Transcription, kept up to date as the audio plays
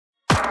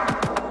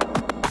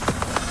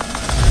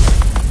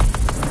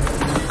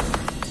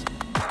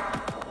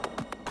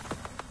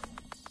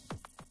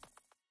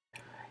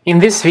In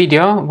this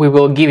video, we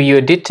will give you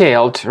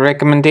detailed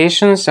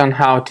recommendations on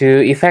how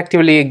to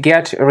effectively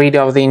get rid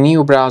of the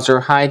new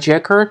browser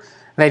hijacker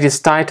that is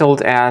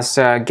titled as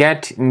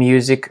Get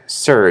Music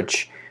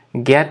Search,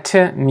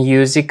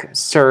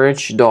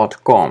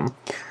 getmusicsearch.com.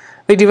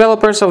 The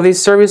developers of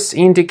this service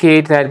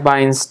indicate that by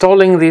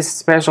installing this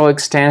special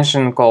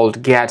extension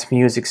called Get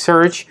Music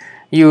Search,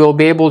 you will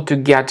be able to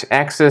get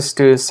access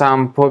to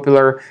some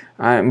popular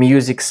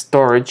music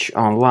storage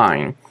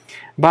online.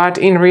 But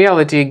in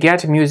reality,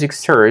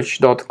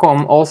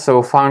 getmusicsearch.com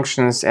also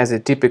functions as a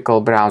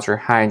typical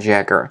browser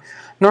hijacker.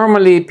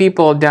 Normally,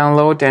 people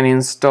download and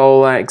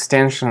install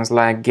extensions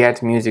like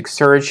Get Music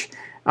Search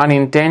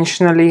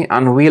unintentionally,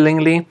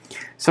 unwillingly,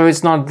 so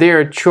it's not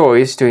their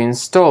choice to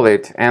install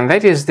it, and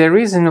that is the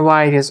reason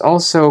why it is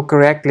also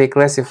correctly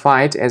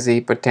classified as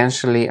a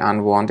potentially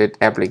unwanted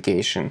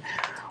application.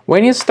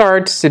 When you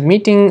start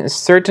submitting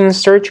certain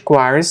search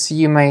queries,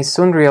 you may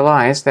soon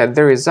realize that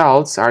the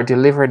results are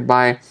delivered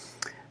by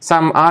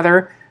some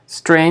other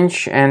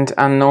strange and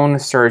unknown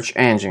search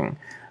engine.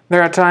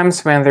 There are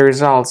times when the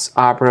results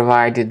are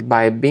provided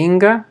by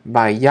Bing,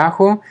 by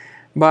Yahoo,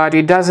 but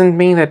it doesn't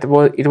mean that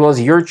it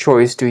was your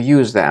choice to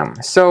use them.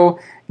 So,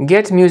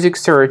 Get Music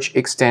Search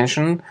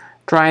extension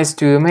tries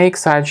to make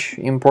such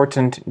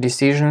important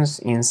decisions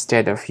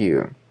instead of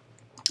you.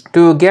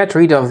 To get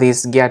rid of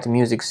this Get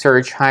Music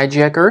Search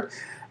hijacker,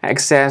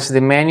 access the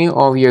menu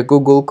of your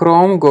Google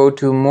Chrome, go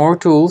to More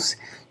Tools,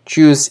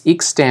 choose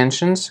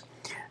Extensions.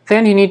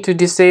 Then you need to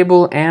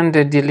disable and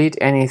delete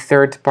any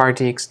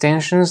third-party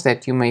extensions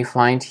that you may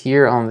find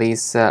here on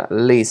this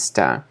list.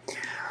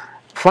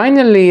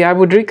 Finally, I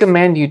would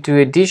recommend you to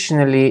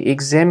additionally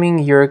examine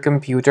your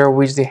computer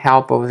with the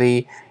help of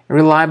the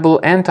reliable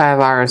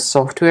antivirus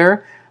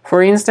software,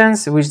 for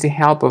instance, with the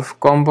help of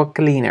Combo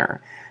Cleaner.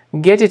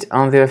 Get it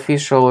on the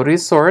official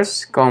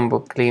resource,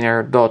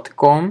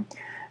 combocleaner.com.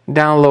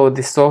 Download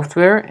the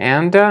software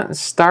and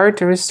start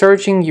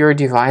researching your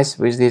device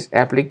with this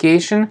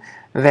application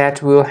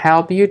that will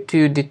help you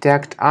to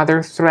detect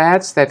other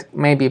threats that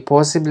may be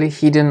possibly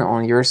hidden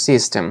on your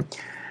system.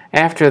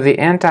 After the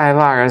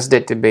antivirus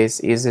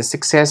database is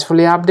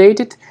successfully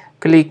updated,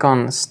 click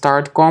on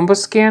Start Combo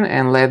Scan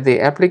and let the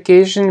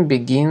application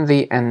begin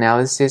the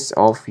analysis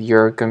of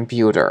your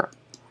computer.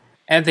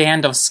 At the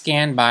end of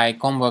scan by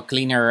Combo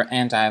Cleaner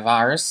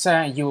Antivirus,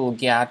 you will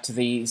get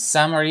the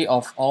summary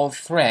of all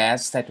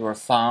threats that were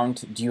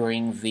found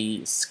during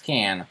the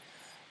scan.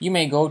 You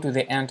may go to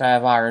the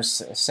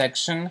antivirus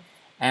section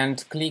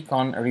and click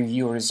on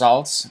Review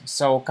Results.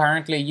 So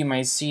currently you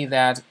may see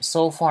that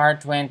so far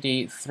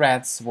 20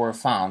 threats were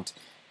found.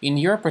 In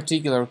your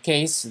particular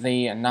case,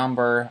 the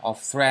number of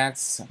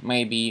threats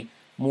may be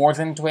more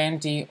than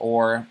 20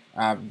 or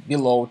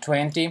below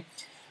 20.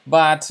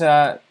 But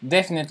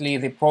definitely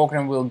the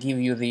program will give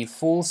you the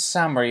full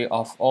summary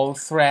of all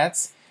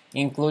threats,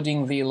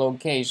 including the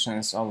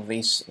locations of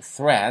these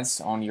threats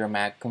on your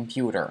Mac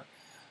computer.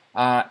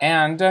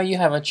 And you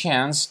have a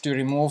chance to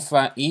remove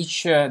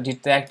each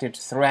detected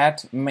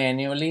threat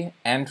manually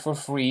and for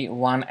free,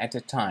 one at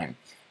a time.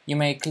 You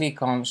may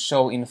click on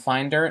Show in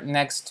Finder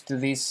next to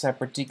this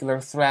particular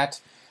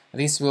threat.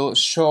 This will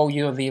show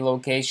you the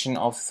location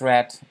of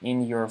threat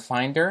in your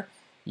Finder.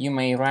 You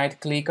may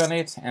right-click on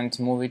it and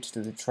move it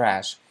to the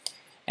trash.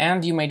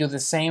 And you may do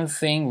the same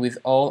thing with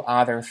all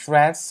other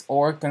threats,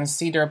 or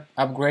consider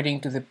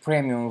upgrading to the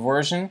premium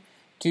version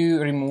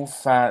to remove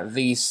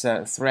these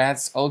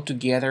threats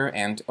altogether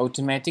and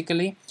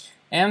automatically.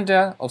 And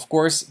of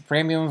course,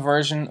 premium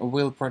version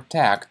will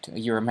protect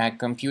your Mac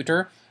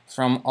computer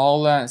from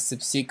all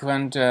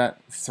subsequent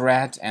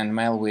threat and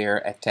malware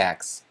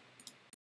attacks.